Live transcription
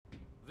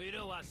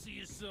Vito, I'll see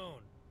you soon.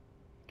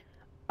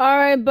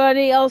 Alright,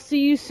 buddy. I'll see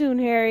you soon,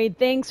 Harry.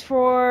 Thanks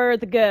for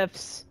the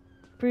gifts.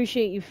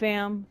 Appreciate you,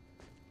 fam.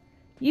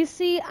 You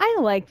see, I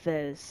like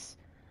this.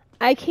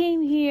 I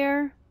came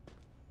here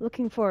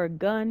looking for a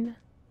gun,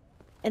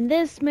 and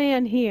this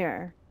man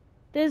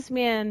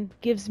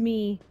gives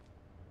me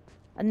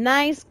a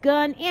nice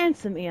gun and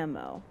some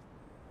ammo.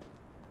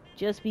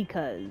 Just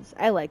because.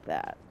 I like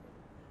that.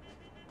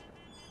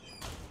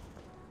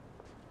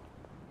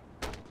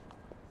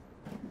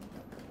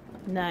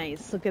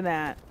 Nice. Look at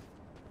that.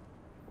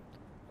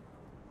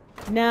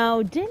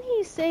 Now, didn't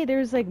he say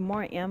there's like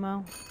more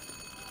ammo?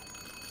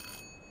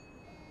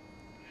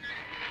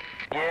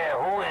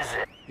 Yeah, who is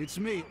it? It's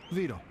me,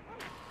 Vito.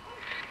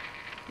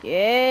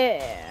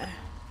 Yeah.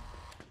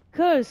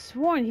 Could've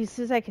sworn he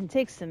says I can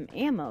take some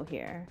ammo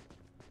here.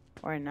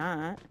 Or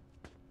not.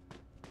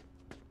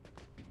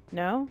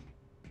 No?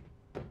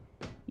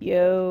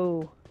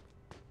 Yo.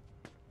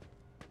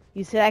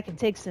 You said I can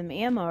take some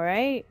ammo,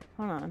 right?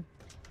 Hold on.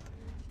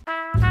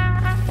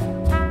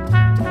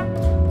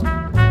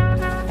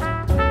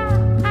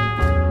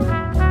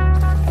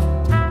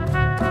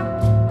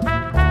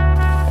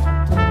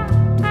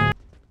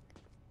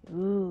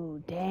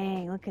 Ooh,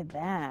 dang, look at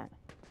that.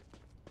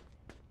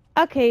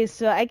 Okay,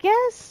 so I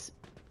guess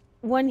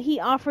when he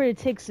offered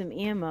to take some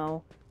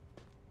ammo...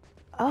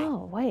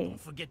 Oh, wait.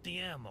 Don't forget the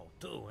ammo,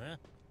 too, huh?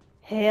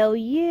 Hell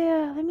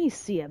yeah. Let me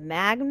see. A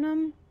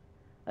Magnum?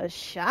 A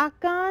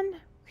shotgun?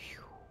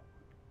 Whew.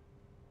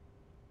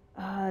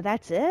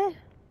 That's it?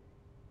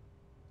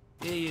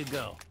 Here you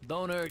go.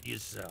 Don't hurt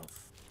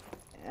yourself.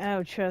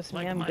 Oh, trust me,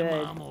 Like I'm my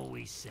good. mom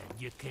always said,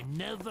 you can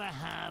never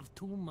have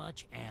too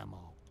much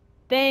ammo.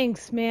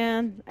 Thanks,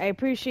 man. I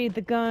appreciate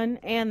the gun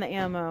and the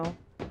ammo.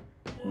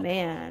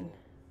 Man.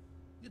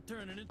 You're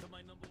turning into my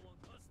 #1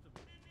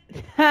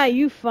 customer. Ha,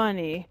 you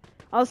funny.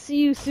 I'll see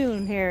you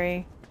soon,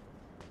 Harry.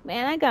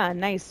 Man, I got a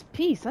nice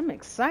piece. I'm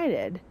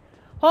excited.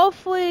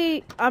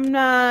 Hopefully, I'm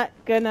not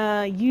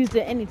gonna use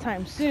it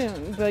anytime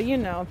soon. But, you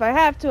know, if I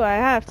have to, I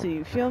have to.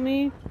 You feel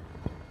me?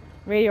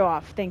 Radio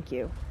off. Thank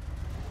you.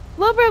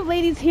 Little bit of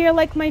ladies here,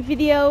 like my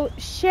video,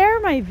 share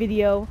my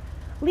video,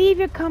 leave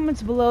your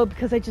comments below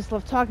because I just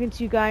love talking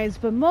to you guys,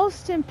 but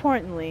most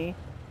importantly,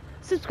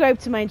 subscribe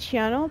to my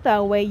channel,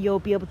 that way you'll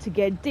be able to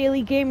get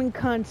daily gaming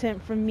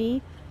content from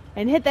me,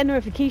 and hit that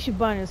notification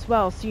button as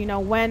well so you know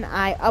when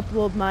I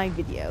upload my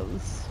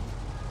videos.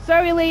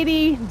 Sorry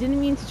lady,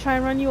 didn't mean to try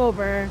and run you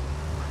over,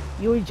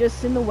 you were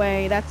just in the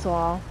way, that's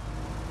all.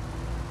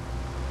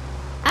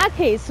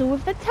 Okay, so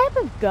with the type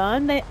of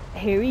gun that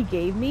Harry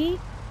gave me,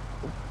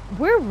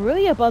 we're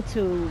really about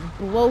to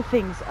blow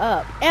things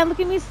up. And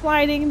look at me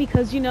sliding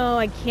because, you know,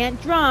 I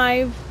can't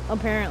drive,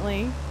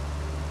 apparently.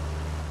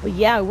 But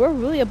yeah, we're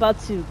really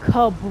about to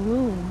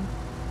kabloom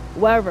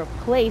whatever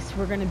place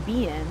we're gonna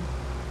be in.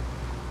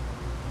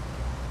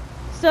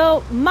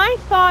 So, my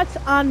thoughts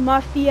on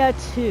Mafia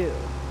 2.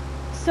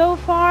 So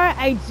far,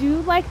 I do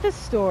like the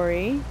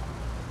story.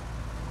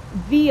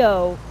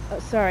 Vino.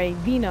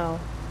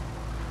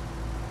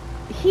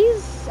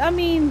 He's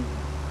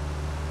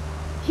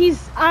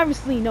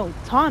obviously no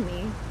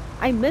Tommy.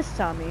 I miss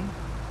Tommy.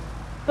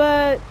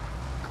 But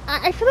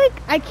I feel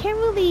like I can't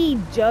really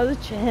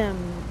judge him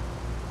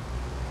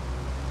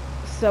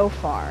so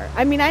far.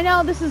 I mean, I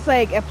know this is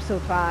like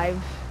episode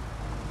 5,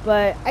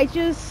 but I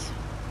feel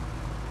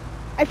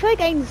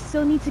like I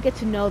still need to get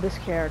to know this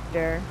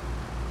character.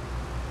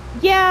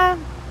 Yeah,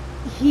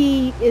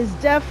 he is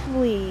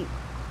definitely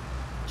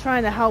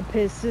trying to help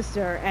his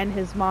sister and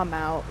his mom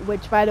out,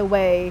 which, by the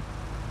way,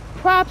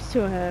 props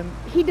to him.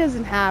 He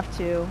doesn't have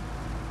to.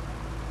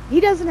 He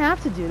doesn't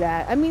have to do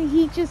that. I mean,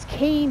 he just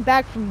came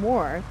back from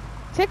war.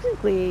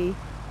 Technically,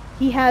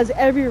 he has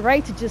every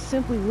right to just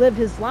simply live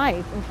his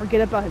life and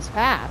forget about his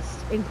past,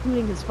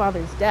 including his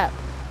father's death.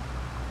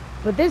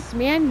 But this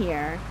man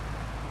here,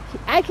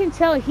 I can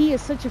tell he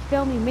is such a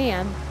family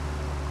man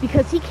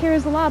because he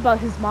cares a lot about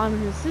his mom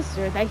and his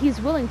sister that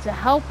he's willing to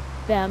help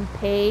them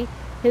pay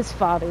his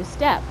father's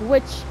debt,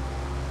 which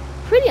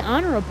pretty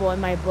honorable in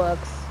my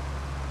books.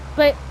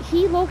 But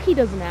he low-key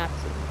doesn't have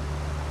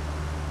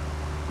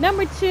to.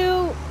 Number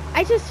 2,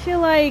 I just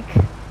feel like,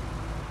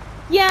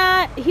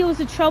 yeah, he was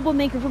a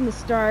troublemaker from the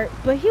start,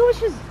 but he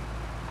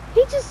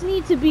just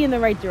needs to be in the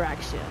right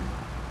direction.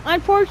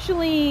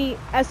 Unfortunately,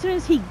 as soon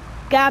as he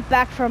got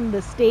back from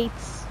the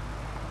States,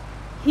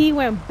 he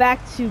went back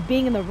to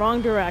being in the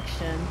wrong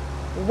direction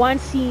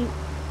once he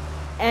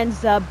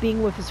ends up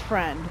being with his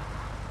friend.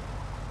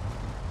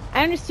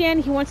 I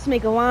understand he wants to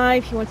make a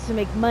life, he wants to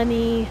make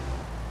money.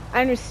 I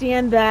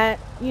understand that,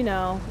 you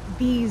know,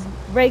 these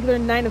regular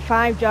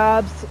 9-to-5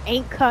 jobs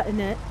ain't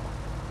cutting it.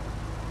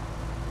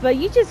 But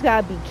you just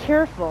gotta be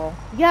careful.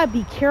 You gotta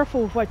be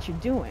careful with what you're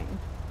doing.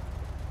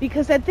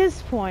 Because at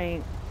this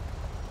point,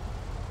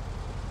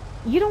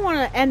 you don't want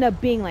to end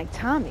up being like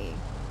Tommy,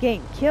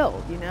 getting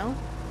killed, you know?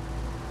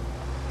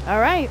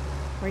 Alright,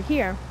 we're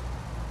here.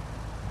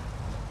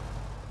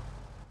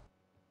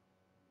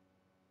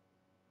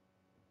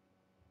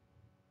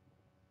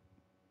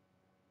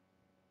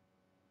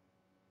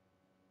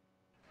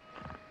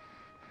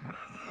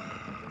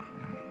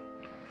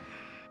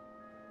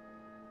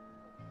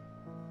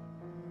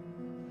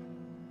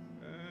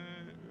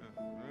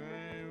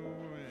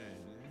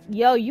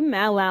 Yo, you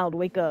mad loud.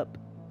 Wake up.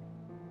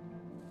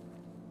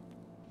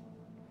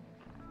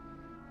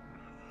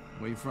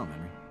 Where you from,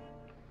 Henry?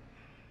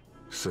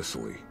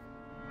 Sicily.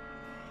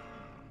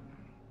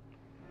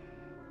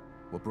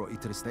 What brought you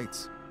to the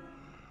States?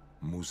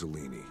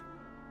 Mussolini.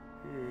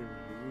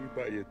 You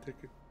buy your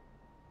ticket?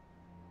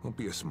 Don't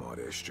be a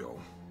smart-ass, Joe.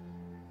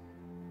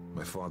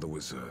 My father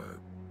was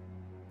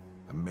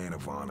a man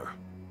of honor.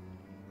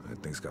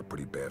 Things got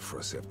pretty bad for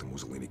us after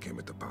Mussolini came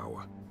into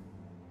power.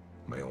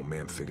 My old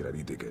man figured I'd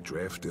either get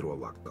drafted or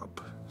locked up.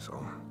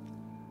 So,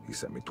 he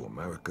sent me to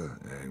America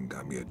and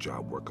got me a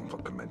job working for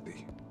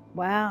Clemente.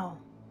 Wow.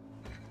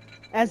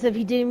 As if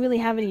he didn't really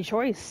have any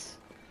choice.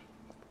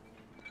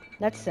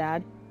 That's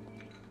sad.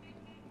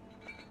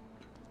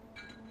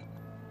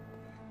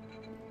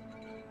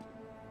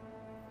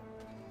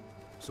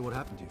 So what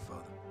happened to your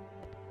father?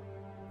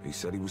 He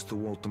said he was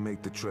too old to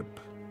make the trip.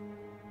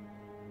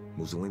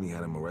 Mussolini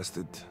had him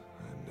arrested,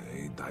 and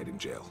he died in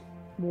jail.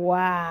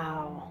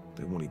 Wow.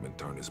 They won't even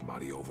turn his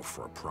body over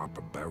for a proper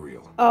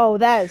burial. Oh,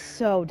 that is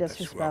so That's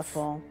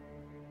disrespectful.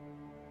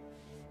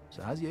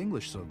 So how's your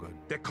English so good?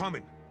 They're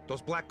coming.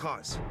 Those black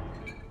cars.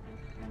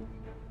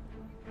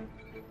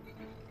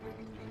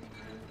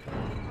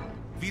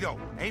 Vito,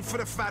 aim for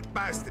the fat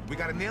bastard. We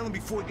gotta nail him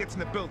before he gets in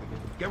the building.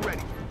 Get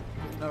ready.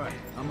 All right,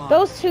 I'm on.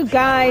 Those two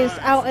guys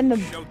out in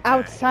the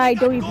outside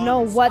don't even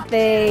know what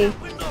they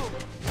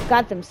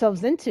got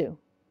themselves into.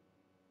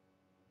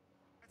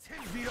 That's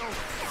him, Vito.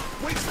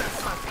 Waste that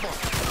fat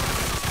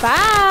fuck.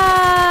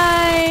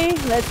 Bye!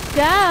 Let's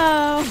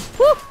go!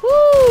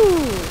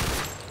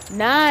 Woohoo!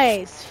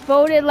 Nice!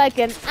 Folded like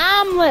an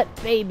omelet,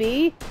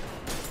 baby!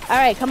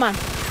 Alright, come on. We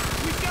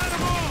got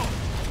them all!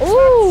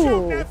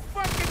 Ooh! That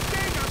fucking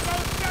thing!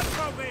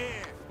 I'm over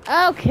here!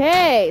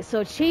 Okay,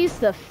 so chase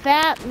the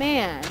fat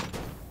man.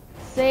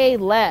 Say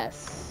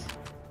less.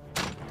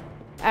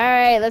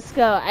 Alright, let's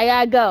go. I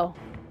gotta go.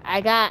 I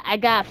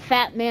got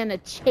fat man to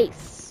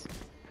chase.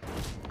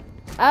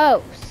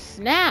 Oh,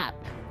 snap.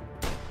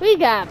 We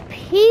got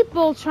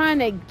people trying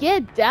to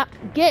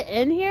get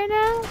in here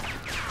now?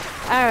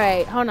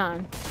 Alright, hold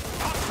on.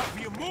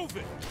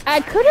 I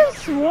could have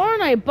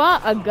sworn I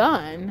bought a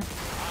gun.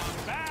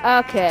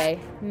 Okay,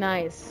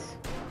 nice.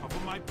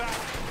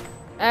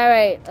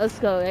 Alright, let's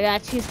go. I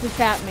gotta chase the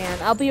fat man.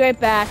 I'll be right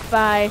back.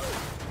 Bye.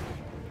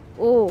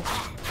 Ooh.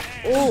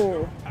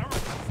 Ooh.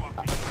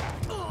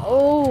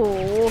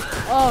 Oh.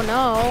 Oh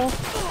no.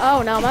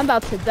 Oh no, I'm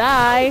about to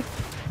die.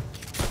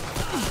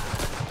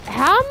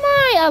 How am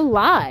I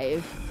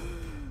alive?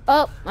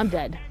 Oh, I'm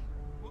dead.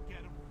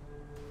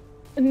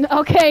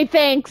 Okay,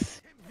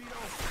 thanks.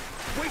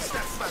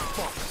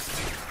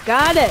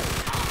 Got it.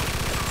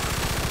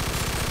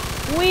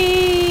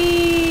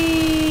 Wee!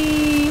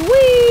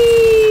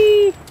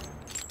 Wee!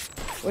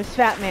 Where's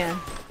Fat Man?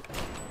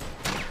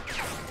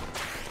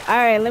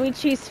 Alright, let me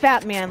chase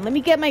Fat Man. Let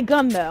me get my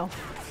gun, though.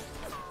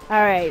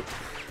 Alright.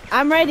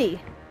 I'm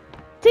ready.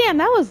 Damn,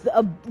 that was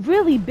a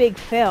really big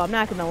fail. I'm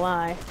not gonna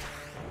lie.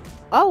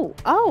 Oh,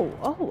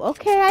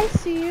 okay, I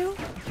see you.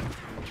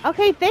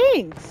 Okay,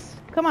 thanks.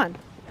 Come on.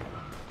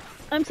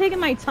 I'm taking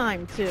my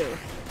time, too.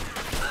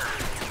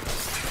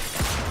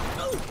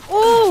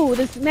 Oh,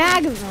 this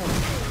magazine.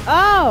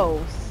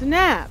 Oh,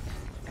 snap.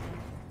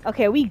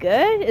 Okay, we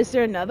good? Is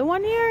there another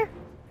one here?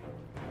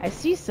 I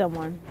see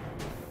someone.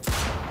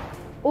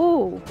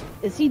 Oh,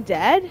 is he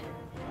dead?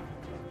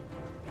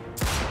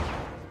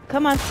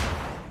 Come on.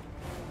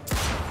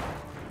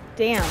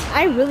 Damn,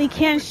 I really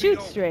can't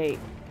shoot straight.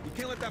 You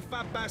can't let that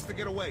fat bastard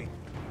get away.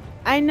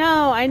 I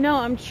know,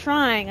 I'm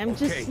trying. I'm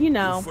just, you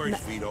know,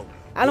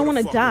 I don't want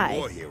to die.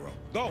 War hero.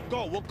 Go,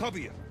 we'll cover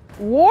you.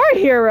 War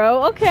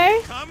hero?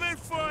 Okay. Coming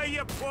for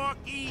you,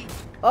 Porky.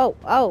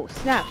 Oh,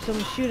 snap.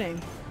 Someone's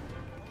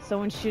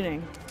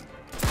shooting.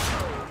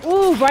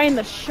 Ooh, right in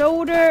the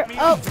shoulder.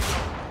 Oh.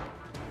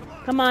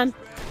 Come on.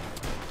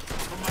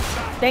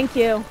 Thank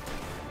you.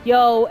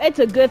 Yo, it's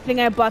a good thing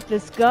I bought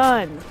this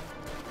gun.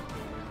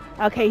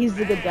 Okay, he's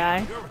the good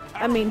guy.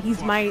 I mean,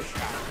 he's my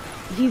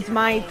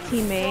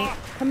teammate.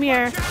 Come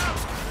here.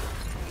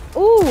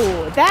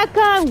 Ooh, that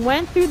gun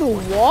went through the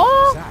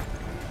wall?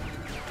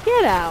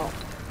 Get out.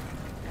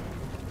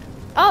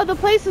 Oh, the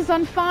place is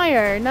on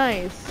fire.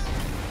 Nice.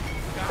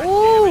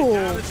 Ooh.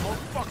 This whole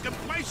fucking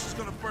place is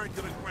gonna burn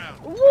to the ground.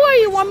 What do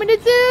you want me to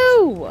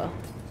do?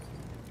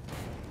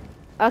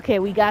 Okay,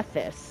 we got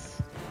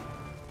this.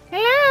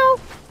 Hello?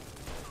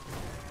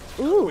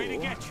 Ooh.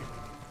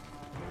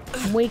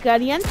 Muy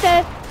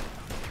caliente.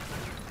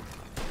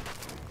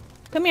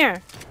 Come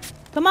here.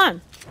 Come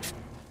on.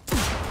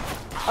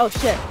 Oh,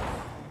 shit.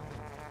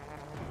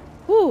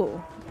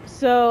 Whew.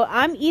 So,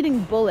 I'm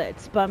eating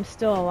bullets, but I'm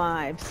still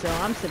alive, so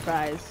I'm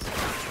surprised.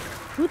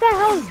 Who the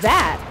hell is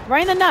that?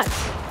 Right in the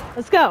nuts.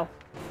 Let's go.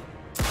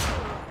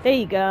 There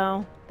you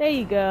go. There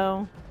you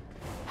go.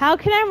 How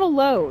can I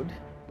reload?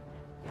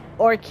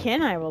 Or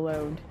can I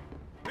reload?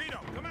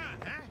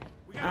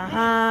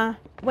 Uh-huh.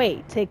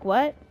 Wait, take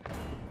what?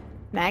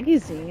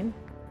 Magazine?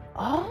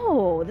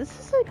 Oh, this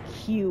is a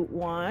cute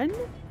one.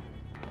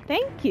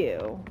 Thank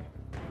you.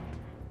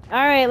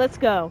 Alright, let's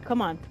go.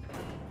 Come on.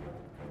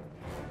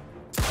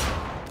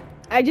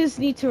 I just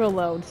need to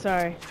reload.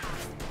 Sorry.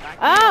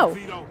 Oh!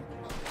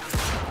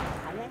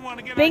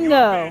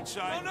 Bingo!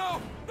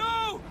 No,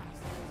 no!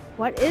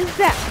 What is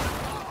that?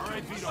 All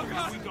right, Vito,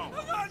 here we go.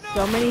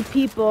 So many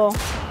people.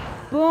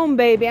 Boom,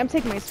 baby. I'm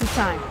taking my sweet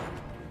time.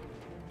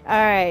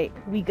 Alright.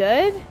 We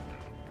good?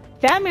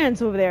 Fat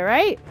Man's over there,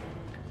 right?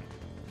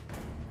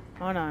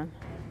 Hold on.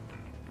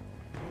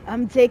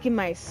 I'm taking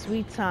my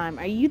sweet time.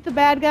 Are you the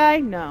bad guy?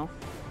 No.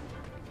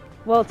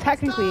 Well,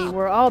 technically,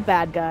 we're all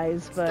bad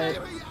guys, but...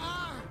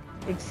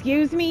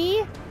 Excuse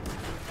me?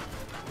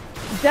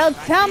 Don't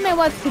tell me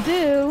what to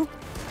do.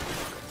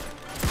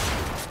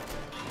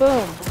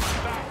 Boom.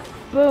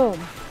 Boom.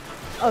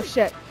 Oh,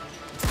 shit.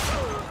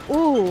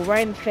 Ooh,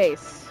 right in the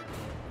face.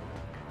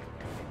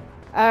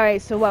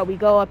 Alright, so what? We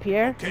go up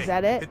here? Okay, is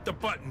that it? hit the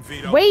button,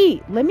 Vito.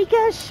 Wait, let me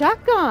get a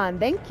shotgun.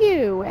 Thank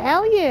you.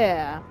 Hell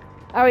yeah.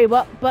 Alright,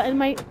 what button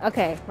am I...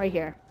 Okay, right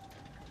here.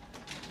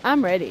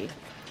 I'm ready.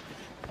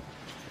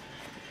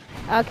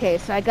 Okay,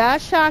 so I got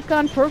a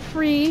shotgun for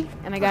free,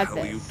 and I got What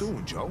the hell are you this.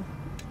 doing, Joe?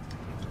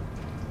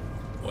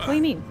 What do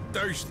you mean?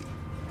 Thirsty.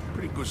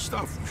 Pretty good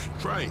stuff. You should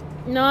try it.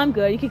 No, I'm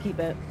good. You can keep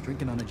it.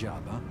 Drinking on the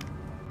job, huh?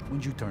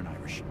 When'd you turn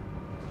Irish?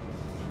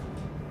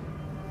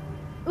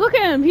 Look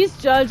at him. He's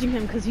judging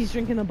him because he's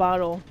drinking the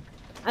bottle.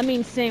 I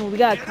mean, same. We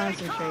gotta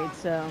concentrate,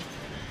 so...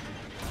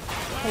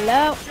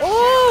 Hello?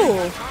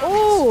 Oh!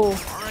 Oh!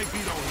 All right,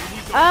 Vito,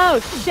 here we go. Oh,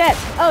 shit.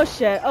 Oh,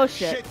 shit. Oh,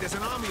 shit. Shit, there's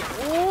an army out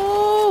there.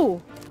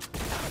 Oh!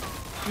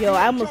 Yo,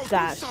 I almost Joe, do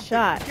got something.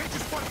 shot. You can't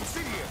just fucking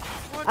sit here.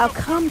 What Oh, the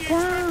calm fuck you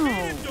expect me to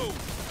down. do?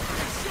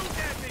 Shoot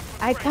that thing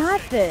for I Christ's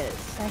got sake.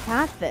 this. I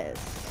got this.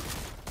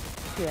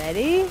 You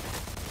ready?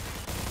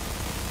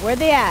 Where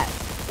they at?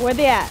 Where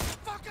they at?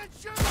 Fucking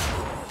shoot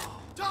him.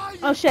 Die, you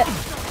Oh shit.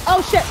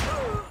 Oh shit.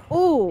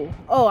 Ooh.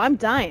 Oh, I'm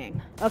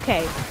dying.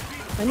 Okay.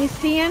 Let me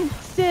stand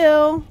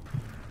still.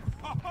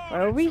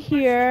 We're over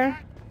here.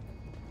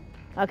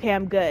 Okay,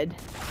 I'm good.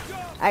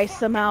 I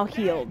somehow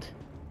healed.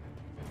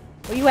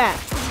 Where you at?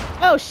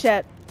 Oh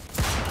shit.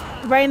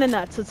 Right in the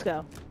nuts. Let's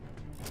go.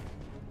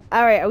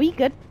 Alright, are we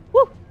good?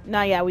 Woo!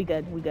 No, yeah, we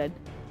good. We good.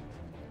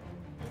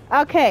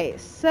 Okay,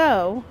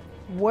 so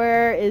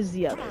where is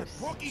the Come on, others?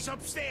 Porky's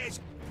upstairs.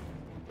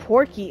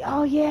 Porky.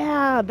 Oh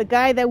yeah, the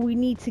guy that we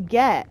need to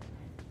get.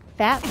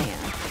 Fat Man.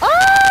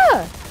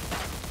 Ah!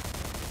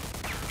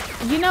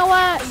 You know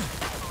what?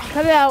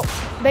 Cut it out.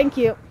 Thank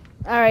you.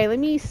 Alright, let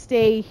me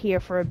stay here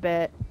for a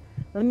bit.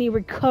 Let me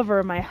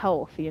recover my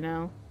health, you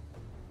know?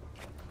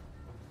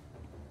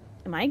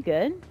 Am I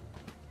good?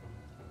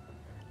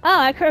 Oh,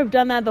 I could have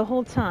done that the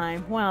whole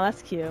time. Wow,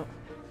 that's cute.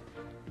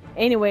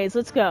 Anyways,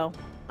 let's go.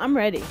 I'm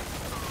ready.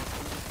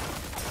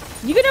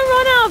 You're gonna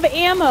run out of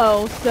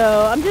ammo,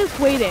 so I'm just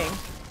waiting.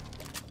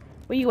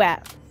 Where you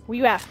at? Where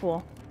you at,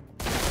 fool?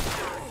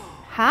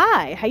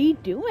 Hi, how you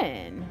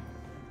doing?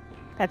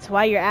 That's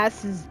why your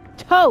ass is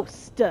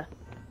toast.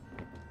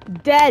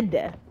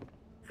 Dead.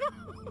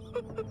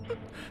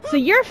 So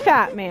you're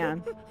Fat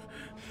Man.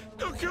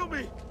 Don't kill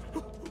me.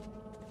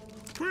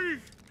 Please.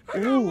 I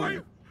got a Ooh.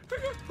 wife.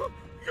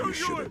 You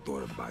should have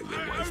thought about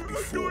your wife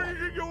before.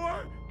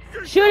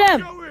 Shoot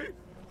him!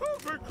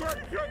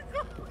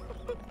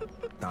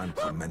 Don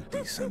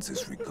Clemente sends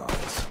his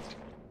regards.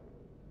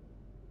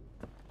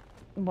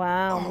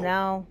 Wow, Oh.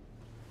 now.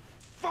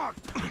 Fuck.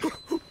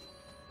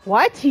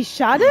 What? He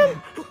shot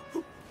him?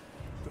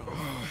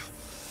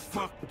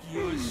 Fuck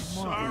you.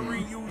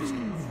 Sorry, you.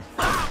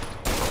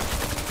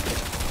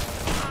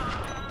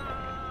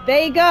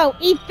 There you go.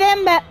 Eat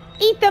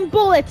them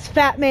bullets,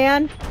 Fat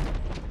Man.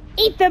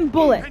 Eat them Henry,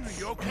 bullets.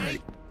 you okay?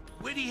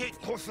 Where'd he hit?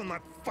 Of course I'm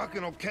not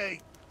fucking okay.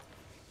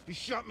 He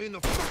shot me in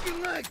the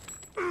fucking leg.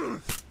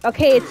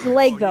 Okay, it's the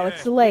leg though. Oh,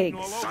 It's the yeah, legs. bleeding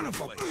all Son over of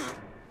the a... place.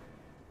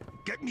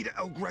 Get me to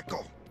El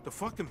Greco. The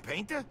fucking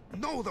painter?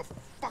 No, the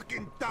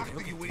fucking doctor,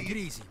 you Take it idiot.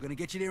 easy. We're gonna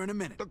get you there in a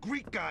minute. The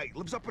Greek guy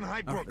lives up in All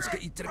right, Highbrook. let's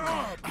get you to the Oh,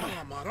 car.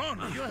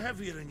 Marona, you're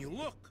heavier than you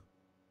look.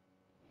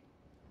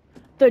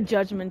 The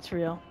judgment's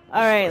real.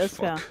 Alright, let's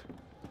go. Fuck.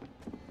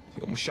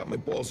 He almost shot my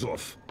balls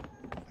off.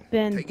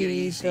 Take it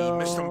easy, you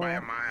missed him by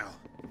a Bendito. mile.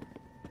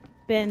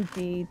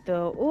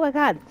 Bendito. Oh, I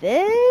got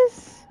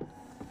this.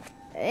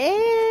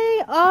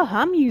 Hey. Oh,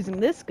 I'm using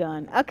this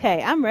gun.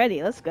 Okay, I'm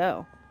ready. Let's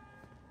go.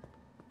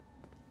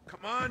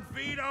 Come on,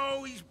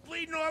 Vito. He's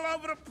bleeding all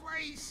over the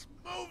place.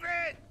 Move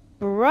it.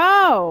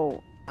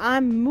 Bro,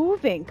 I'm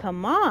moving.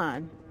 Come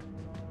on.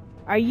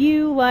 Are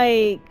you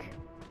like...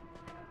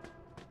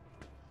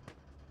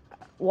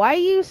 Why are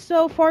you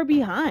so far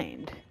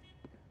behind?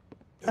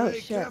 Oh, Hey,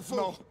 shit. careful.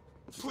 No,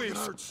 please. It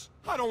hurts.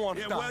 I don't want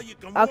to die. Well, you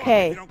can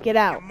Okay, walk if you don't get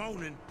keep out.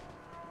 moaning.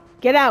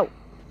 Get out.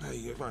 Hey,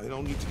 you're right. I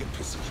don't need to get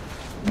pissy.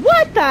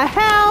 What the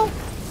hell?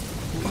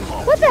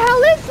 What the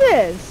hell is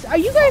this? Are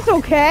you guys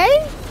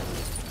okay?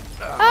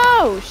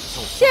 Oh,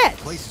 shit.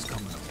 Place is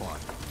coming apart.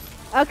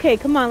 Okay,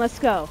 come on, let's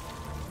go.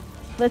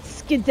 Let's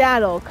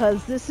skedaddle,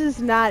 because this is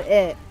not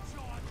it.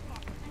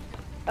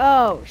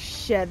 Oh,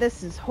 shit.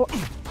 This is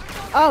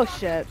oh,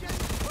 shit.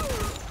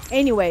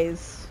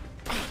 Anyways.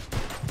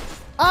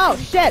 Oh,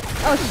 shit.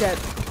 Oh, shit.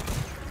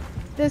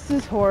 This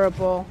is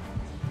horrible.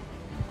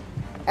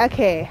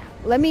 Okay.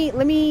 Let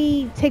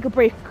me take a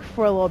break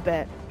for a little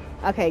bit.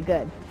 Okay,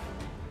 good.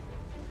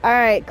 All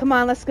right, come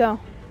on, let's go.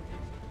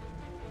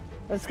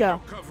 Let's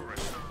go. Cover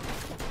us.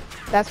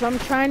 That's what I'm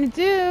trying to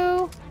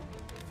do.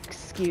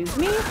 Excuse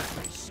me?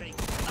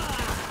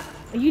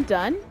 Are you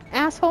done,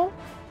 asshole?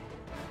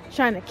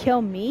 Trying to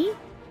kill me?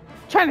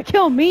 Trying to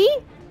kill me?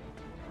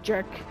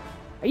 Jerk.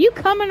 Are you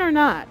coming or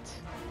not?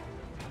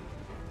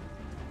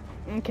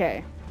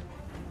 Okay.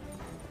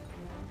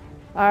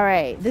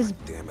 Alright, this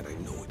Damn it, I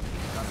knew it.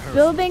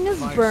 building is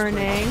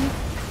burning.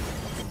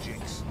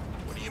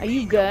 Are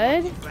you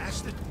good?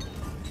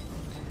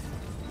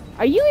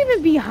 Are you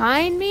even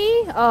behind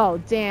me?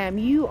 Oh, damn,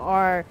 you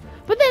are.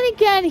 But then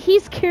again,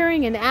 he's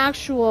carrying an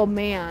actual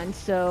man,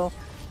 so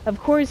of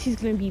course he's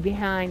going to be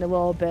behind a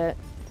little bit.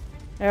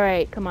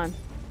 Alright, come on.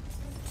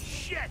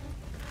 Shit!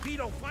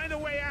 Vito, find a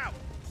way out!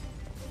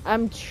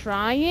 I'm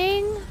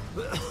trying.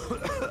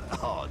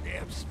 Oh,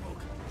 damn smoke.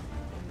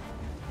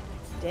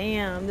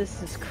 Damn,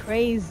 this is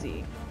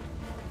crazy.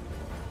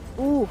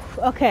 Ooh,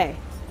 okay.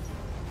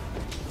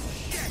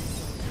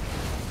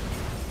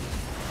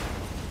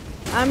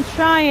 I'm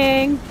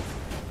trying.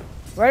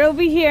 Right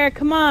over here,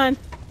 come on.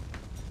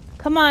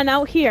 Come on,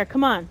 out here,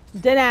 come on.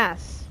 Dead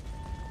ass.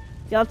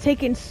 Y'all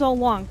taking so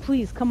long,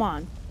 please, come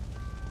on.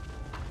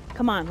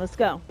 Come on, let's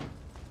go.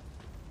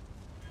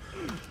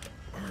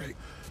 Alright.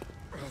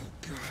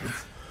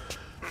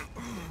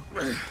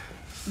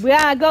 We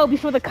gotta go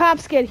before the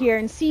cops get here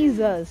and seize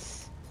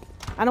us.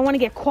 I don't want to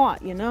get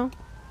caught, you know?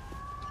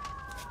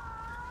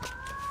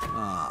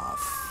 Ah,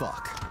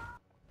 fuck.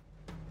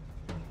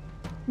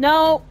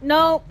 No,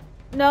 no,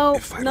 no,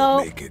 If I no.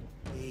 don't make it,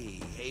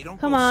 Hey, don't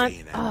Come go on.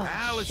 saying that, Oh,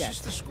 pal. It's shit.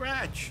 just a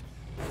scratch.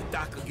 The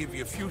doc will give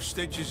you a few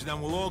stitches, and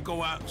then we'll all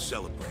go out and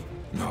celebrate.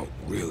 no,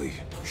 really.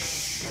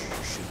 Shh,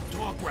 you shouldn't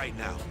talk right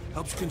now.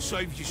 Helps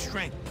conserve your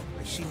strength.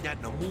 I seen that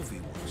in a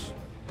movie once.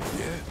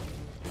 Yeah?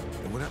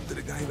 And what happened to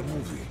the guy in the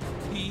movie?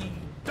 He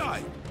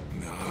died.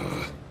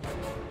 Nah.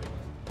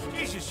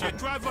 Jesus, you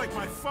drive like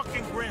my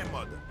fucking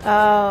grandmother.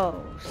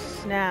 Oh,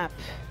 snap.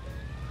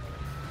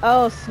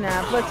 Oh,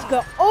 snap. Let's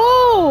go.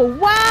 Oh,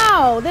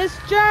 wow. This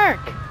jerk.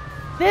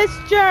 This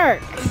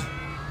jerk.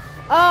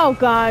 Oh,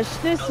 gosh.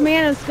 This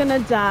man is gonna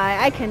die.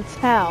 I can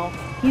tell.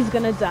 He's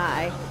gonna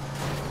die.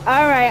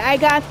 All right. I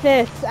got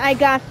this. I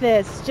got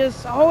this.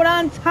 Just hold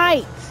on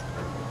tight.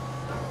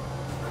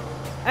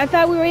 I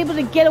thought we were able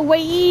to get away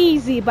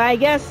easy, but I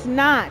guess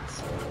not.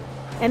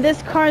 And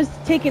this car's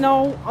taking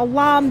all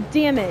alarm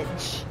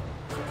damage.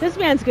 This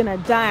man's gonna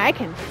die. I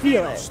can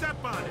feel Vito, it. step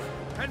on it.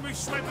 Henry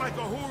slept like a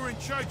whore in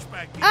church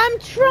back here. I'm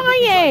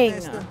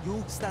trying.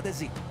 You start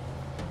as it.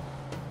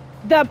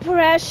 The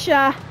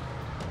pressure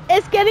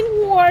is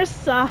getting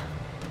worse.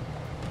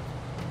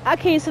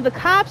 Okay, so the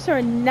cops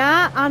are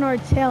not on our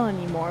tail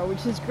anymore,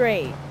 which is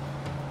great.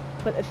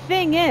 But the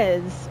thing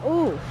is,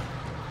 ooh,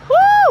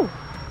 woo,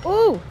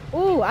 ooh,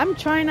 ooh, I'm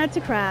trying not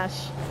to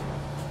crash.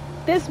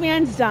 This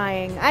man's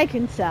dying. I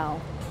can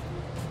tell.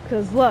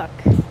 Cause look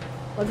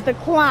at the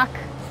clock,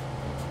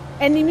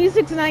 and the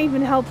music's not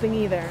even helping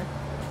either.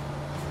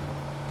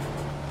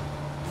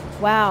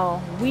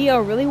 Wow, we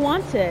are really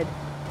wanted.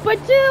 But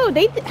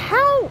dude,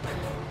 how?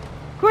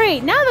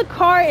 Great, now the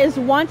car is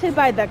wanted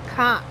by the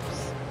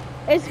cops.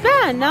 It's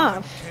bad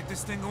enough. Can't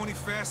this thing go any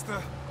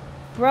faster?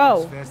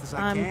 Bro, As fast as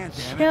I I'm can, damn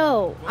it.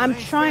 chill. Well, I'm it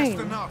ain't trying.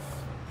 Fast enough.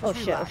 Oh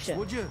Just shit, oh relax, shit.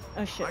 would you?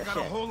 Oh shit, I oh got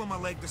a shit. hole in my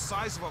leg the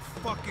size of a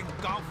fucking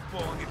golf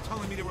ball, and you're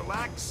telling me to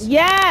relax?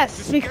 Yes,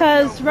 Just get me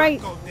because a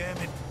right, Rocco, damn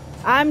it.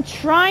 I'm Come on,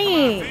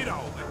 trying. Vito.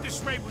 At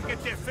this rate, we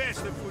get there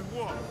faster if we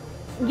walk.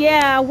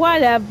 Yeah,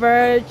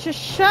 whatever. Just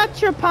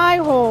shut your pie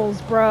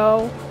holes,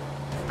 bro.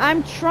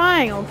 I'm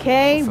trying,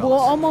 okay? Well, We're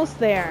fellas. almost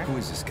there. Who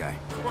is this guy?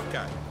 What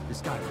guy?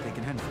 This guy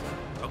taking Henry.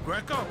 El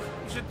Greco?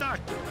 He's a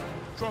doctor.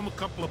 Throw him a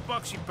couple of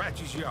bucks, he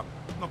patches you up.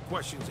 No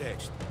questions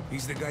asked.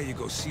 He's the guy you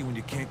go see when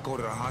you can't go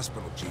to the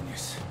hospital,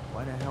 genius.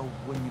 Why the hell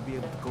wouldn't you be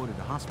able to go to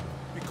the hospital?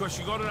 Because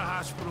you go to the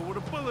hospital with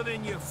a bullet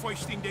in you,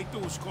 first thing they do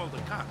is call the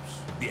cops.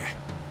 Yeah.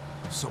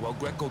 So El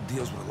Greco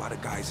deals with a lot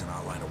of guys in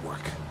our line of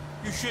work.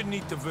 You shouldn't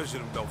need to visit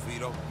him, though,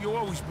 Vito. You've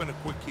always been a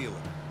quick healer.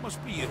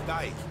 Must be your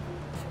diet.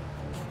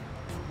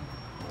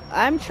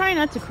 I'm trying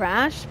not to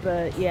crash,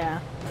 but yeah.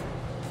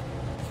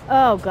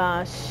 Oh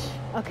gosh.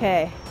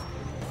 Okay.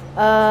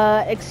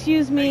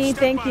 Excuse me, Hey, step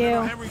thank on it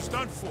or you. Henry's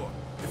done for.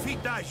 If he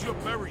dies, you're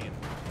burying him.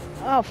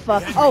 Oh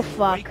fuck. Henry, Oh you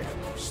fuck. awake?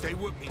 Stay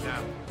with me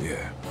now.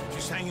 Yeah.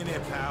 Just hang in there,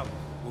 pal.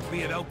 We'll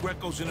be at El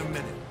Greco's in a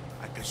minute.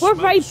 I can We're smell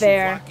right the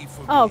there. souvlaki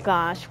from Oh here.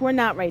 gosh, we're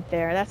not right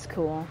there. That's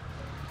cool.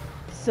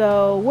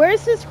 So,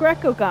 where's this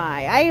Greco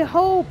guy? I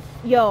hope,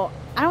 yo,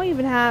 I don't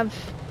even have...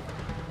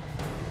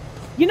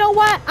 You know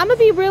what? I'm gonna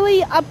be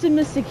really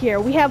optimistic here.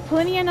 We have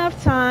plenty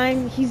enough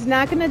time. He's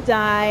not gonna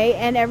die,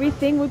 and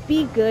everything would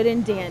be good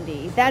and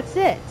dandy. That's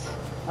it.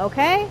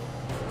 Okay?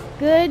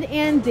 Good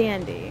and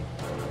dandy.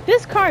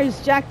 This car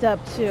is jacked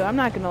up too, I'm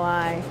not gonna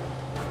lie.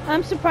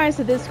 I'm surprised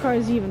that this car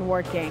is even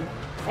working.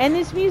 And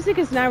this music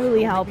is not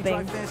really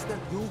helping. Faster,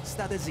 you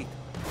start as it.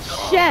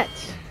 Shit!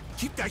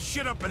 Keep that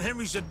shit up and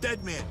Henry's a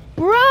dead man.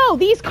 Bro,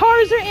 these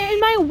cars are in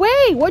my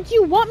way. What do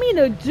you want me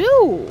to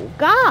do?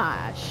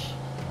 Gosh.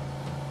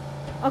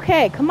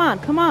 Okay, come on,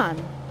 come on.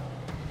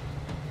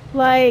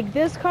 Like,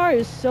 this car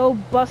is so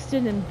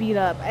busted and beat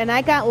up. And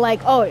I got like,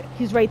 oh,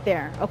 he's right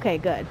there. Okay,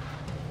 good.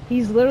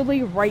 He's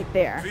literally right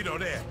there. Vito,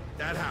 there.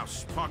 That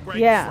house. Park right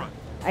in Yeah, front.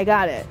 I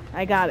got it.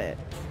 I got it.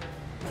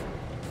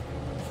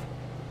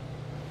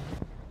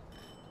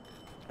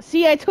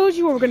 See, I told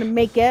you we were gonna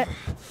make it.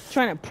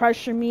 Trying to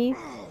pressure me.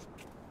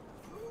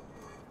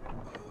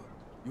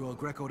 You all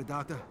Greco the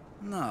doctor?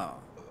 No,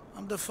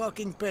 I'm the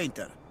fucking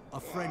painter. A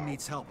friend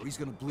needs help or he's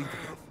gonna bleed to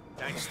death.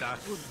 Thanks, Doc.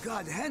 Good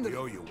God, We Henry,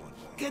 owe you one.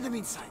 get him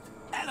inside.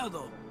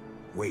 Hello,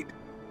 Wait,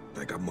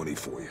 I got money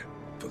for you.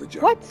 For the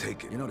job. What?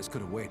 Take it. You know this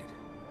could have waited.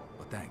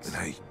 But thanks. And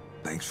hey,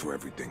 thanks for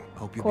everything.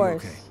 Hope Of you'll be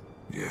course. okay.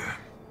 Yeah,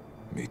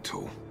 me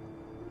too.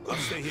 I'll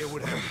stay here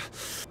with Henry.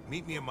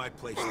 Meet me at my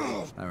place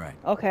later. Alright.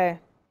 Okay.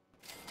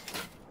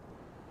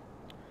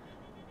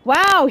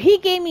 Wow, he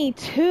gave me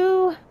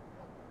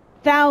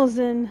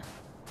 $2,000.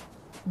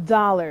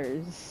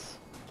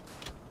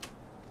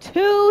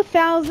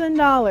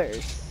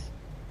 $2,000.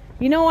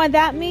 You know what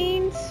that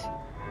means?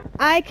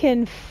 I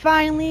can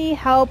finally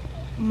help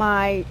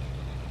my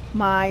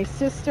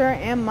sister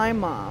and my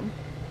mom.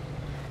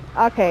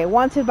 Okay,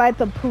 wanted by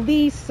the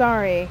police,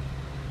 sorry.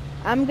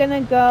 I'm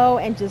gonna go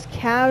and just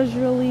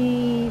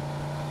casually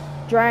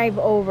drive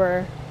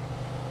over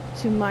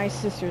to my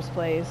sister's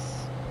place.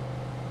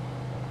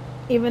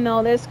 Even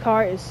though this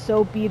car is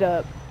so beat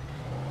up.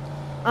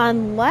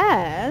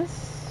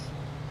 Unless...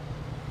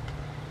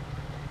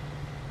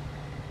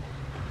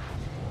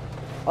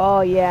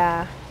 Oh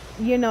yeah.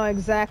 You know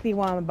exactly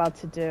what I'm about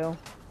to do.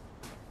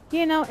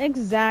 You know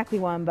exactly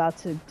what I'm about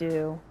to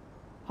do.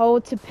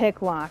 Hold to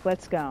pick lock.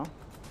 Let's go.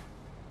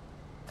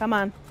 Come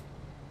on.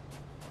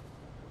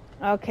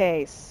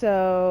 Okay,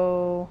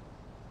 so...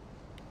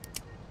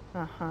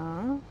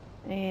 Uh-huh.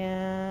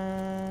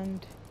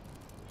 And...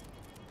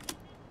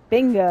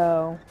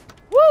 Bingo.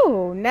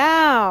 Woo!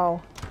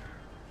 Now!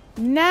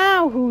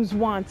 Now who's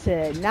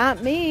wanted?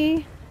 Not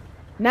me.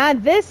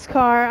 Not this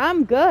car.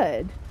 I'm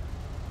good.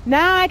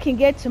 Now I can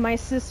get to my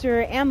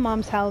sister and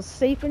mom's house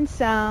safe and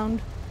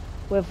sound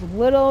with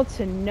little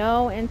to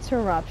no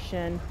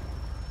interruption.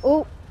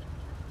 Ooh.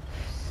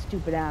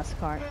 Stupid ass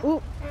car.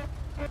 Ooh.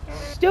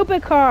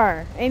 Stupid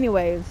car.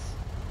 Anyways.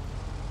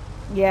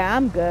 Yeah,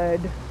 I'm good.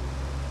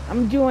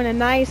 I'm doing a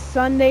nice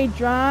Sunday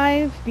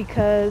drive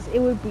because it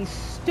would be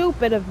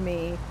stupid of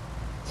me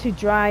to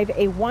drive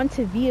a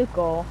wanted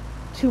vehicle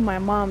to my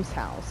mom's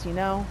house, you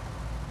know?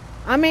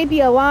 I may be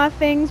a lot of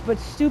things, but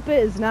stupid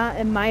is not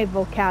in my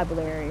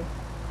vocabulary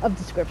of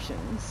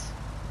descriptions.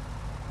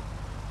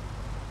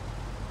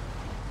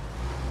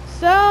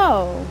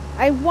 So,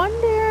 I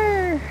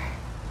wonder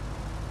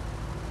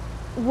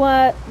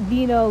what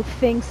Vito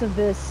thinks of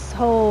this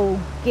whole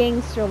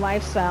gangster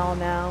lifestyle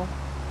now.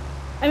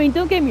 I mean,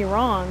 don't get me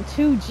wrong,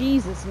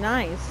 2G's is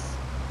nice.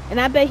 And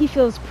I bet he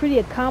feels pretty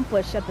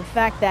accomplished at the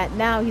fact that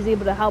now he's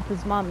able to help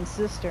his mom and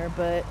sister,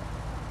 but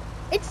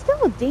it's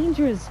still a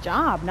dangerous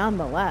job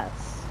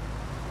nonetheless.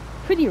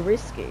 Pretty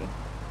risky.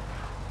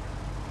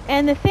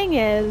 And the thing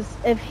is,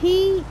 if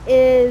he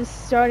is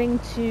starting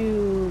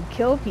to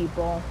kill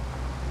people,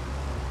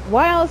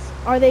 what else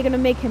are they going to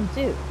make him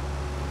do?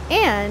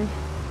 And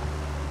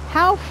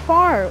how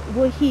far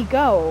will he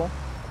go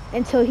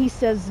until he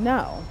says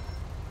no?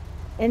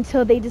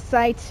 Until they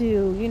decide to,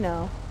 you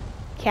know,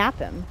 cap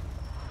him.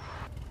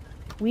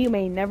 We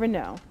may never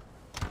know.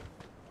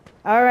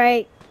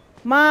 Alright,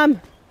 Mom,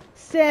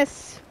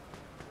 sis,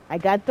 I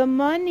got the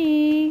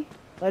money.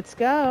 Let's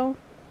go.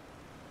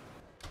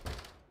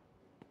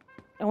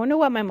 I wonder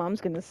what my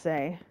mom's gonna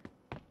say.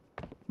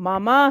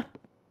 Mama,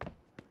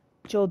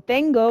 yo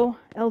tengo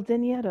el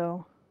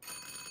dinero.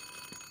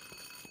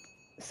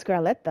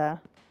 Scarletta.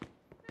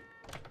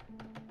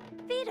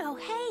 Vito,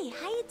 hey,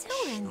 how you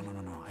doing?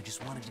 No. I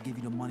just wanted to give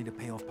you the money to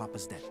pay off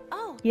Papa's debt.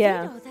 Oh,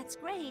 Yeah. Vito, that's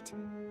great.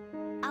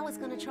 I was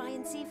gonna try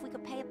and see if we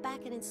could pay it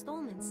back in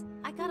installments.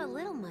 I got a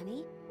little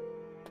money.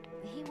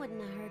 He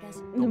wouldn't have hurt us.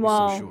 Don't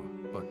Well, be so sure,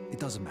 but it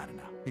doesn't matter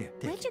now. Here,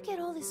 take Where'd it. you get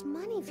all this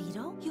money,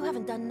 Vito? You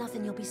haven't done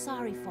nothing you'll be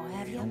sorry for,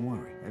 have you? Don't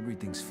worry,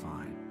 everything's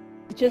fine.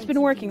 it's just been Thank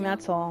you, working, Vito.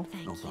 that's all.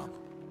 Thank No you. problem.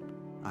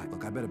 Alright,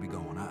 look, I better be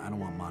going. I don't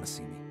want Ma to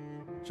see me.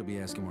 She'll be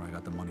asking where I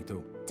got the money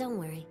too. Don't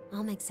worry,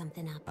 I'll make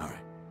something up.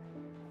 Alright.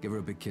 Give her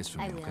a big kiss for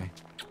me, I will. okay?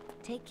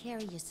 Take care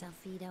of yourself,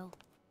 Vito.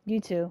 You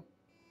too.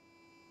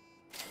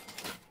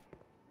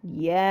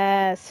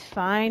 Yes,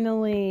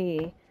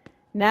 finally.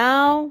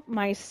 Now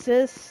my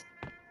sis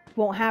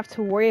won't have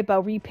to worry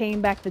about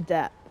repaying back the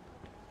debt.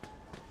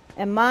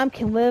 And Mom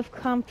can live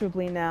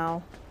comfortably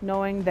now,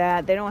 knowing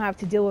that they don't have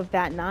to deal with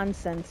that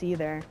nonsense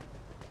either.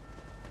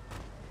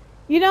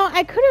 You know,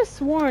 I could have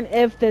sworn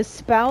if the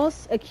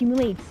spouse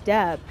accumulates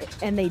debt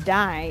and they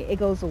die, it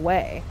goes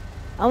away.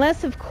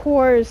 Unless, of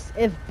course,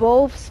 if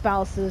both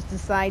spouses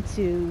decide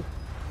to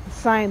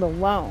sign the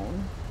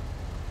loan.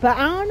 But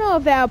I don't know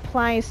if that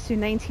applies to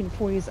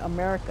 1940s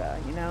America,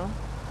 you know?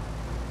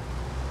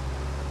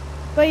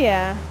 But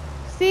yeah,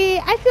 See,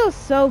 I feel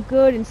so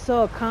good and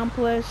so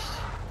accomplished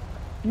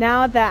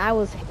now that I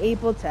was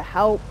able to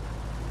help.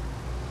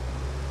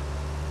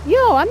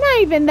 Yo, I'm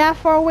not even that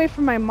far away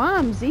from my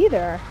mom's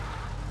either.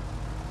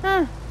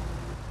 Huh,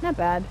 not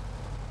bad.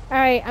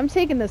 Alright, I'm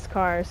taking this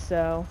car,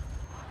 so...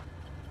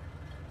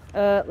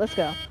 let's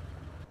go.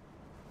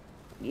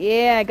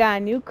 Yeah, I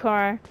got a new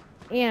car.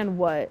 And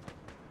what?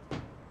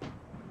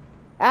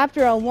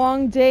 After a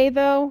long day,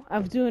 though,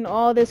 of doing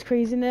all this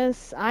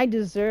craziness, I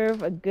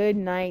deserve a good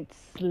night's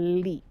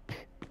sleep.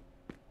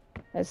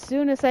 As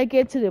soon as I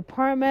get to the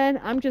apartment,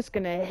 I'm just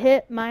gonna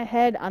hit my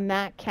head on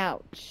that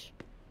couch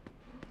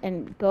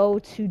and go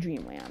to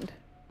Dreamland.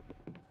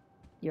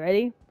 You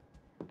ready?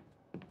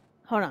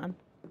 Hold on.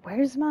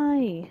 Where's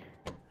my...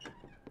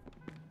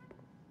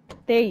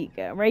 There you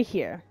go, right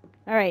here.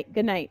 Alright,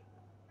 good night.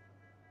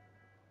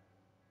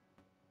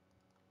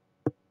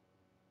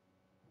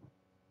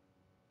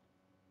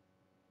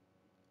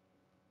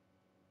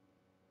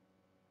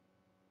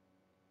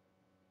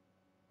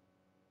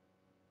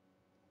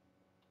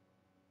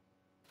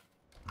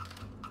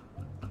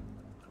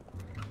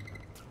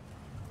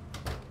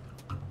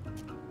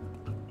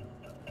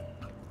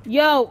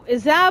 Yo,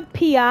 is that a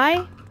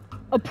PI?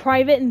 A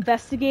private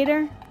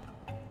investigator?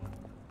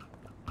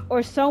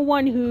 Or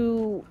someone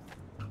who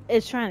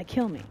is trying to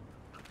kill me?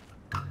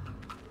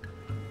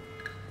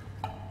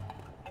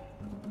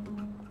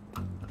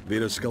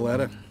 Vito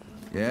Scaletta?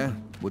 Yeah?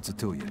 What's it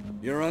to you?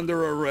 You're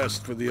under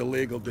arrest for the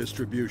illegal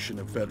distribution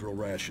of federal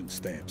ration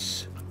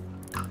stamps.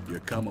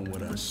 You're coming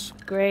with us.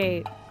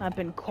 Great. I've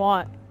been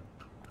caught.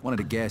 One of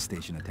the gas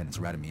station attendants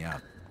ratted me out.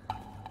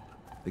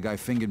 The guy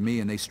fingered me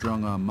and they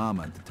strung on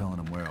Mama into telling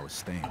him where I was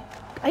staying.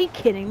 Are you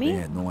kidding me? They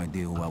had no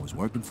idea who I was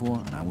working for,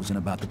 and I wasn't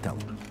about to tell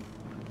them.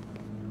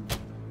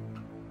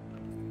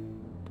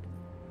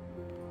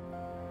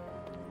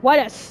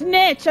 What a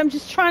snitch! I'm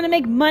just trying to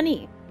make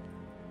money.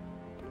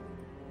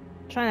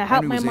 Trying to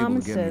help my mom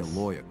and sis. Henry was able to sis. get me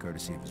a lawyer,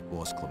 courtesy of his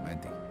boss,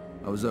 Clemente.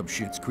 I was up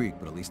Shit's Creek,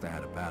 but at least I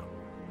had a battle.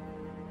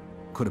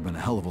 Could have been a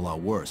hell of a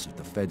lot worse if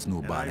the feds knew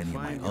about any of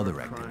my other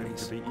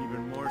activities. To be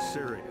even more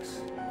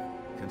serious,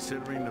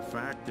 considering the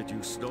fact that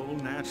you stole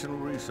national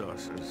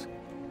resources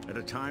at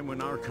a time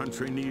when our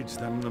country needs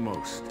them the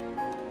most.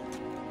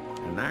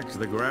 An act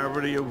the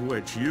gravity of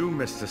which you,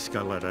 Mr.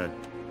 Scaletta...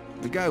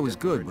 The guy was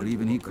good, but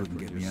even he couldn't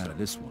get me out of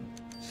this one.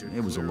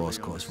 It was a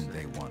lost cause from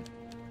day one.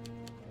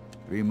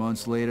 3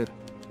 months later,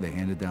 they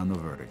handed down the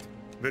verdict.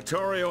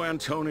 Vittorio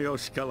Antonio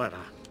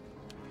Scaletta,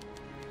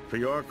 for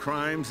your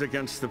crimes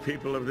against the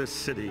people of this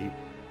city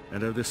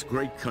and of this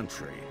great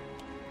country,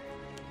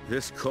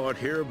 this court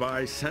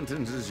hereby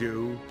sentences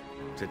you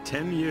to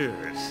 10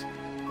 years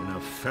in a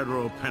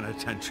federal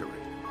penitentiary.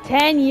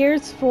 10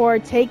 years for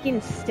taking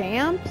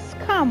stamps?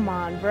 Come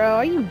on, bro.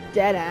 Are you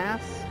dead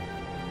ass?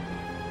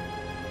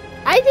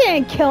 I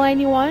didn't kill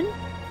anyone.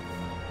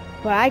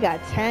 But I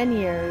got 10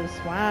 years.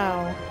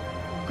 Wow.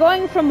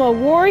 Going from a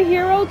war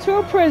hero to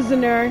a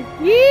prisoner.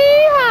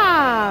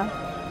 Yeehaw!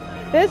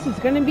 This is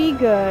gonna be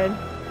good.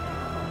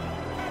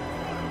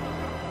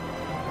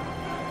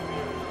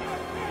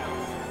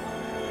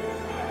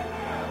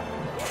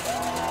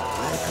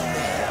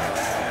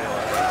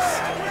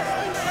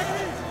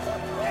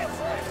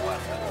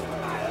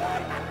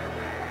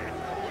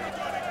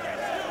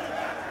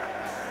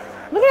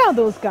 Look at all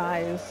those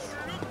guys.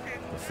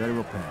 The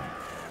federal pen.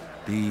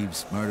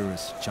 Thieves,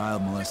 murderers,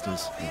 child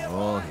molesters, they're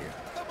all here.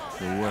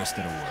 The worst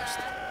of the worst.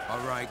 All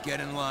right, get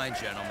in line,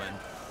 gentlemen.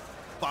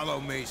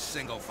 Follow me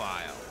single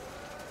file.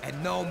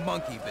 And no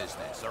monkey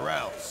business, or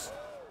else.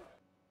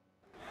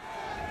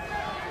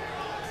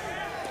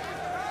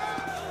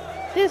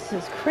 This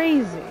is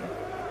crazy.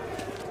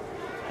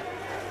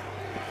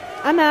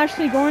 I'm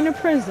actually going to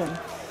prison.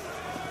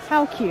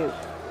 How cute.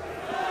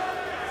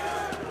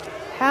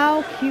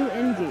 How cute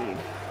indeed.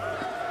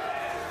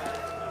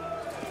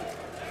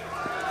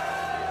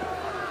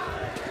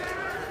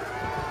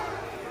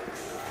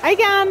 I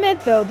gotta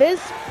admit though,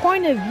 this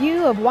point of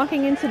view of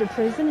walking into the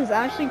prison is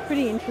actually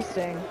pretty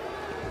interesting.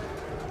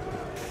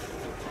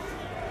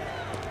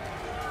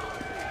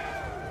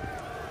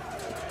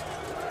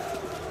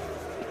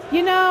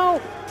 You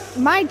know,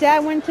 my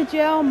dad went to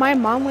jail, my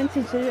mom went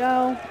to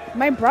jail,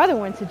 my brother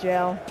went to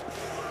jail.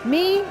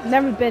 Me,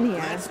 never been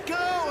here. Let's go,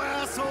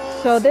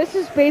 assholes! So this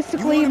is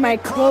basically my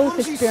close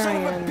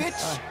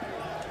experience.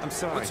 I'm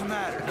sorry. What's the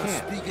matter? No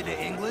speaking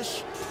to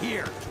English?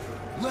 Here,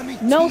 let me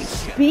No teach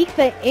you. speak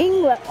the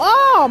English.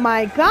 Oh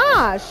my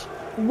gosh!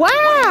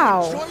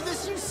 Wow! Enjoy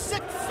this, you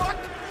sick fuck!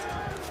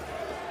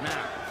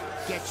 Now,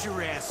 get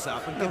your ass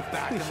up and get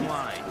back in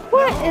line.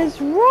 What is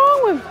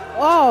wrong with?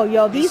 Oh,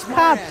 yo, these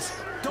cops.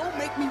 Don't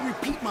make me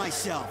repeat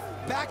myself.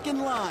 Back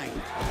in line.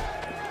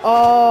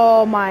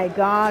 Oh my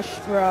gosh,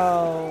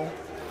 bro.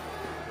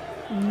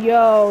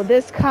 Yo,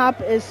 this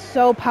cop is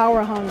so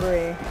power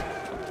hungry.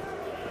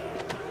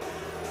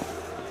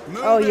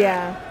 Oh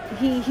yeah,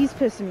 he's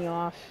pissing me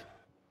off.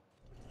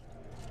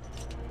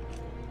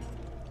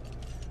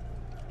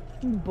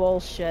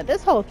 Bullshit.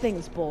 This whole thing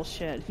is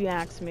bullshit, if you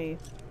ask me.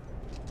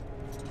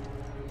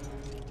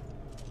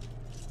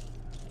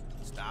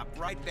 Stop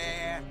right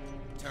there.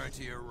 Turn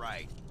to your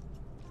right.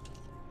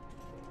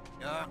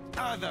 Your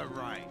other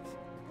right.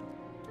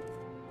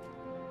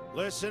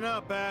 Listen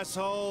up,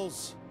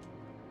 assholes.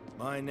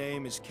 My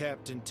name is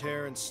Captain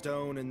Terrence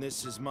Stone, and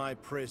this is my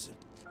prison.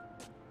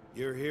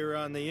 You're here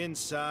on the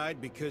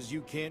inside because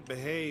you can't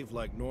behave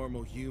like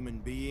normal human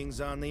beings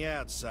on the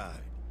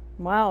outside.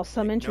 Wow,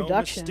 some Make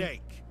introduction. No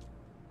mistake.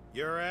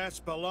 Your ass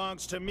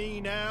belongs to me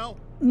now.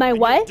 My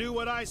what? Do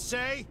what I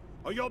say,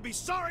 or you'll be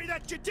sorry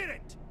that you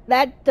didn't.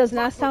 That does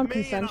not Fuck sound with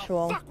me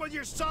consensual. And I'll fuck with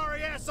your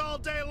sorry ass all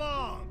day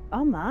long.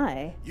 Oh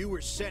my. You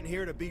were sent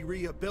here to be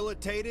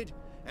rehabilitated,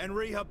 and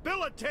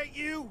rehabilitate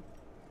you.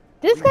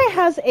 This guy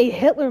has a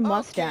Hitler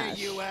mustache.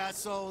 Okay, you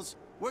assholes.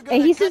 We're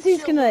And he says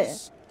he's gonna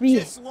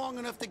just long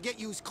enough to get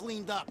you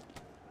cleaned up.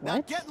 Now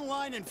What? get in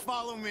line and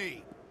follow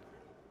me.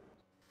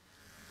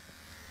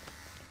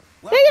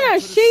 They're gonna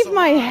shave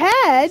my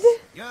head.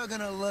 You're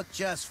gonna look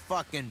just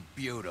fucking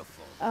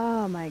beautiful.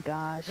 Oh my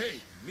gosh. Hey,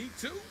 me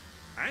too?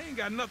 I ain't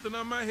got nothing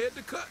on my head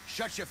to cut.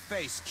 Shut your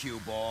face,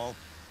 cue ball.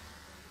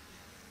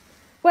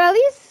 Well, at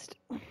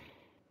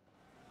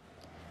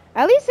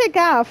least I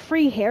got a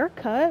free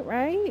haircut,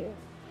 right?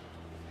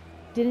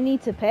 Didn't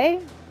need to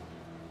pay.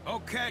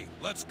 Okay,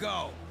 let's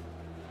go.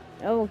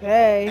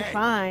 Okay, Hey,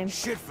 fine.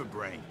 Shit for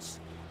brains.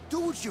 Do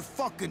what you're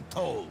fucking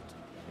told.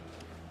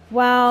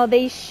 Wow,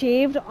 they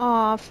shaved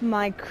off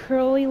my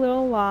curly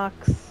little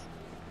locks.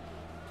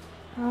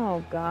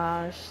 Oh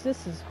gosh,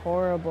 this is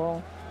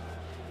horrible.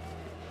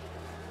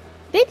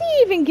 They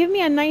didn't even give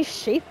me a nice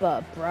shape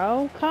up,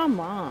 bro. Come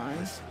on.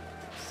 Listen,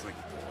 freak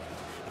boy.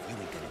 If you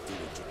ain't gonna do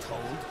what you're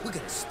told, we're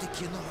gonna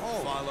stick you in the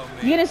hole. Follow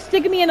me. You gonna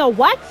stick me in a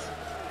what?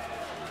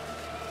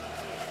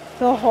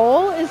 The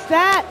hole? Is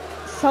that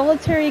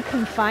solitary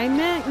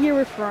confinement you're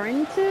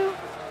referring to?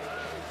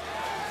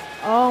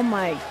 Oh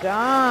my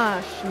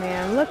gosh,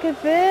 man. Look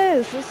at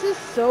this. This is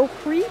so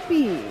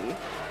creepy.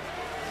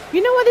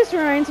 You know what this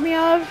reminds me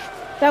of?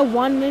 That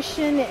one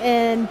mission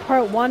in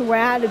part 1 where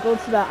I had to go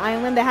to the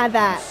island that had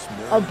that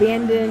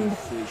abandoned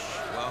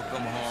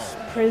Welcome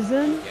home.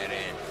 prison. Get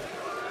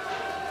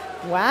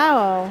in.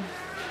 Wow.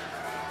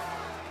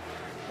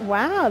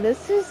 Wow,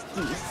 this is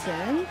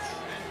decent.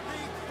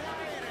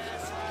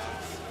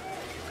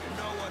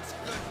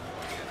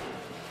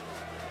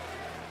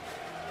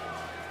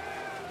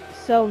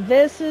 So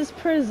this is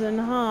prison,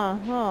 huh?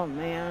 Oh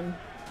man.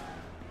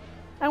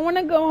 I want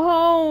to go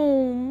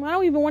home. I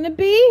don't even want to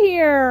be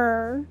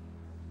here.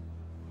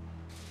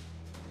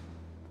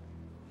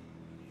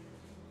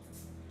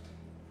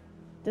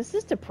 This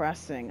is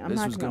depressing. I'm This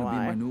not was gonna gonna be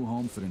lie. my new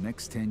home for the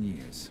next 10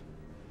 years.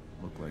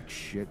 Look like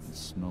shit and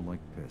smell like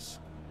piss.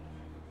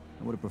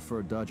 I would have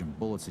preferred dodging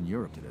bullets in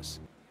Europe to this.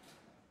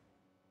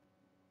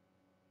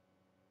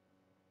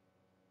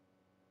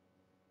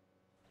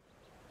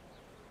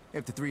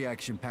 After 3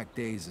 action-packed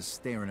days of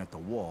staring at the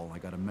wall, I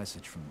got a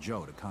message from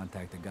Joe to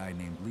contact a guy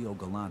named Leo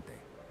Galante,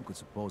 who could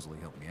supposedly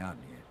help me out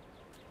in here.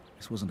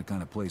 This wasn't the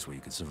kind of place where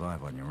you could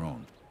survive on your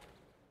own.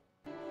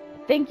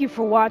 Thank you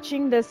for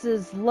watching. This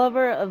is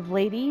Lover of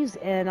Ladies,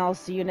 and I'll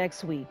see you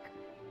next week.